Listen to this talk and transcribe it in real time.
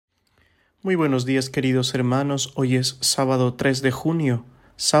Muy buenos días, queridos hermanos. Hoy es sábado 3 de junio,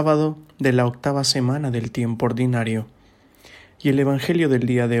 sábado de la octava semana del tiempo ordinario. Y el Evangelio del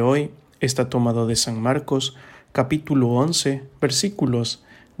día de hoy está tomado de San Marcos, capítulo 11, versículos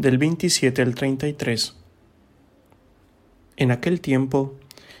del 27 al 33. En aquel tiempo,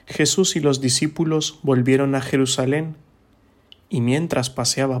 Jesús y los discípulos volvieron a Jerusalén, y mientras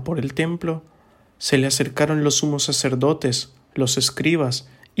paseaba por el templo, se le acercaron los sumos sacerdotes, los escribas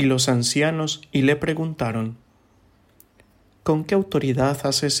y los ancianos y le preguntaron: ¿Con qué autoridad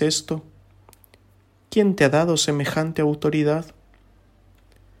haces esto? ¿Quién te ha dado semejante autoridad?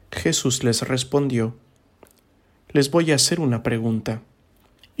 Jesús les respondió: Les voy a hacer una pregunta,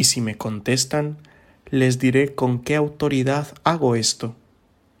 y si me contestan, les diré con qué autoridad hago esto.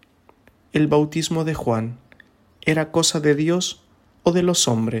 ¿El bautismo de Juan era cosa de Dios o de los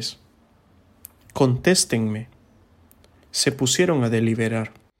hombres? Contéstenme. Se pusieron a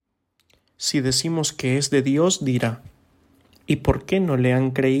deliberar. Si decimos que es de Dios, dirá: ¿y por qué no le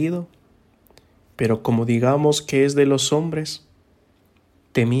han creído? Pero como digamos que es de los hombres,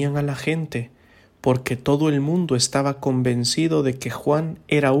 temían a la gente, porque todo el mundo estaba convencido de que Juan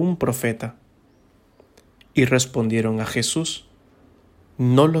era un profeta. Y respondieron a Jesús: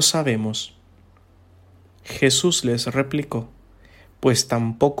 No lo sabemos. Jesús les replicó: Pues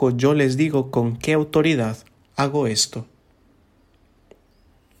tampoco yo les digo con qué autoridad hago esto.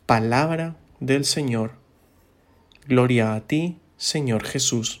 Palabra del Señor. Gloria a ti, Señor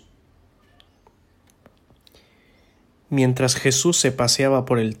Jesús. Mientras Jesús se paseaba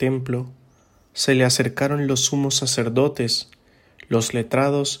por el templo, se le acercaron los sumos sacerdotes, los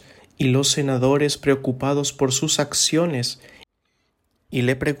letrados y los senadores preocupados por sus acciones, y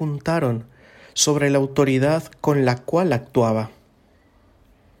le preguntaron sobre la autoridad con la cual actuaba.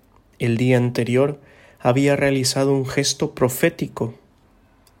 El día anterior había realizado un gesto profético,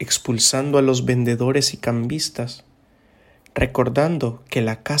 expulsando a los vendedores y cambistas, recordando que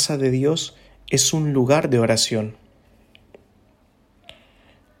la casa de Dios es un lugar de oración.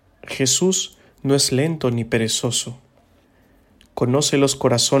 Jesús no es lento ni perezoso. Conoce los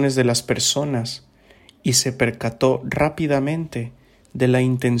corazones de las personas y se percató rápidamente de la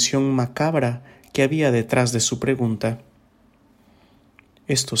intención macabra que había detrás de su pregunta.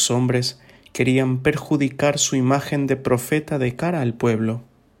 Estos hombres querían perjudicar su imagen de profeta de cara al pueblo.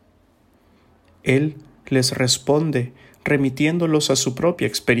 Él les responde remitiéndolos a su propia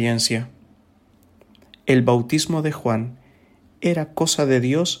experiencia. ¿El bautismo de Juan era cosa de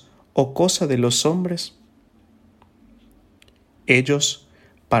Dios o cosa de los hombres? Ellos,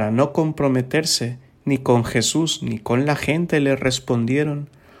 para no comprometerse ni con Jesús ni con la gente, le respondieron: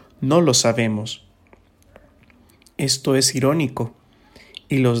 No lo sabemos. Esto es irónico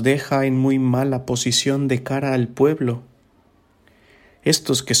y los deja en muy mala posición de cara al pueblo.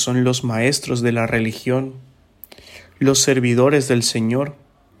 Estos que son los maestros de la religión, los servidores del Señor,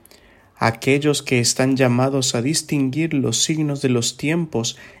 aquellos que están llamados a distinguir los signos de los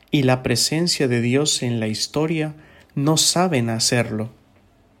tiempos y la presencia de Dios en la historia, no saben hacerlo.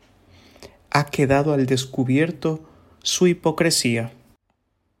 Ha quedado al descubierto su hipocresía.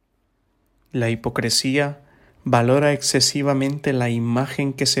 La hipocresía valora excesivamente la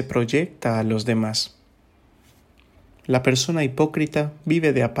imagen que se proyecta a los demás. La persona hipócrita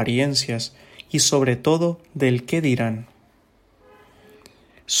vive de apariencias y sobre todo del qué dirán.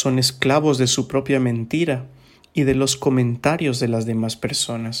 Son esclavos de su propia mentira y de los comentarios de las demás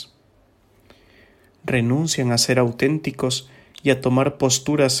personas. Renuncian a ser auténticos y a tomar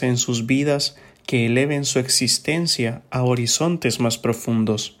posturas en sus vidas que eleven su existencia a horizontes más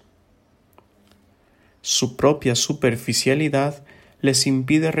profundos. Su propia superficialidad les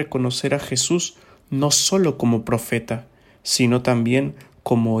impide reconocer a Jesús no solo como profeta, sino también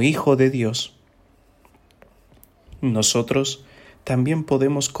como Hijo de Dios. Nosotros también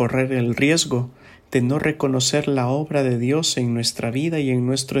podemos correr el riesgo de no reconocer la obra de Dios en nuestra vida y en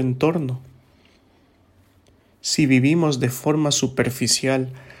nuestro entorno. Si vivimos de forma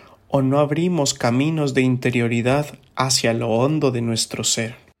superficial o no abrimos caminos de interioridad hacia lo hondo de nuestro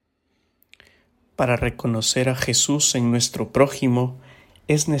ser. Para reconocer a Jesús en nuestro prójimo,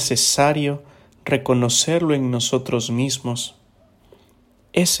 es necesario reconocerlo en nosotros mismos.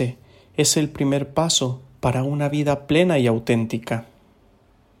 Ese es el primer paso para una vida plena y auténtica.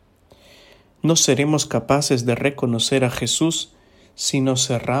 No seremos capaces de reconocer a Jesús si nos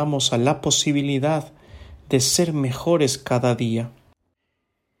cerramos a la posibilidad de ser mejores cada día.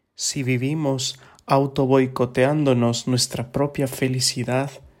 Si vivimos autoboicoteándonos nuestra propia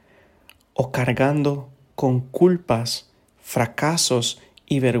felicidad o cargando con culpas, fracasos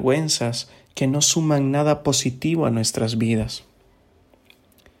y vergüenzas que no suman nada positivo a nuestras vidas.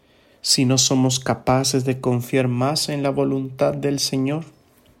 si no somos capaces de confiar más en la voluntad del Señor?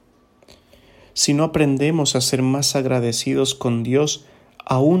 Si no aprendemos a ser más agradecidos con Dios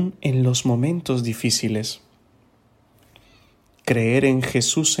aún en los momentos difíciles. Creer en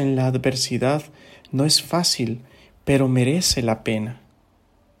Jesús en la adversidad no es fácil, pero merece la pena.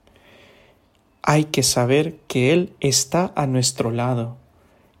 Hay que saber que Él está a nuestro lado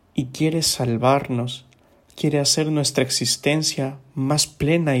y quiere salvarnos, quiere hacer nuestra existencia más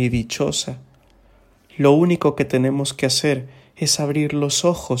plena y dichosa. Lo único que tenemos que hacer es abrir los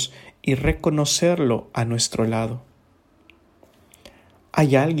ojos y reconocerlo a nuestro lado.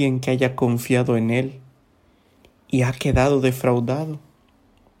 ¿Hay alguien que haya confiado en Él y ha quedado defraudado?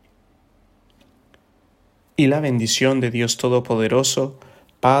 Y la bendición de Dios Todopoderoso,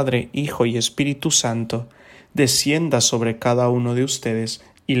 Padre, Hijo y Espíritu Santo, descienda sobre cada uno de ustedes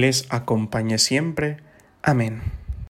y les acompañe siempre. Amén.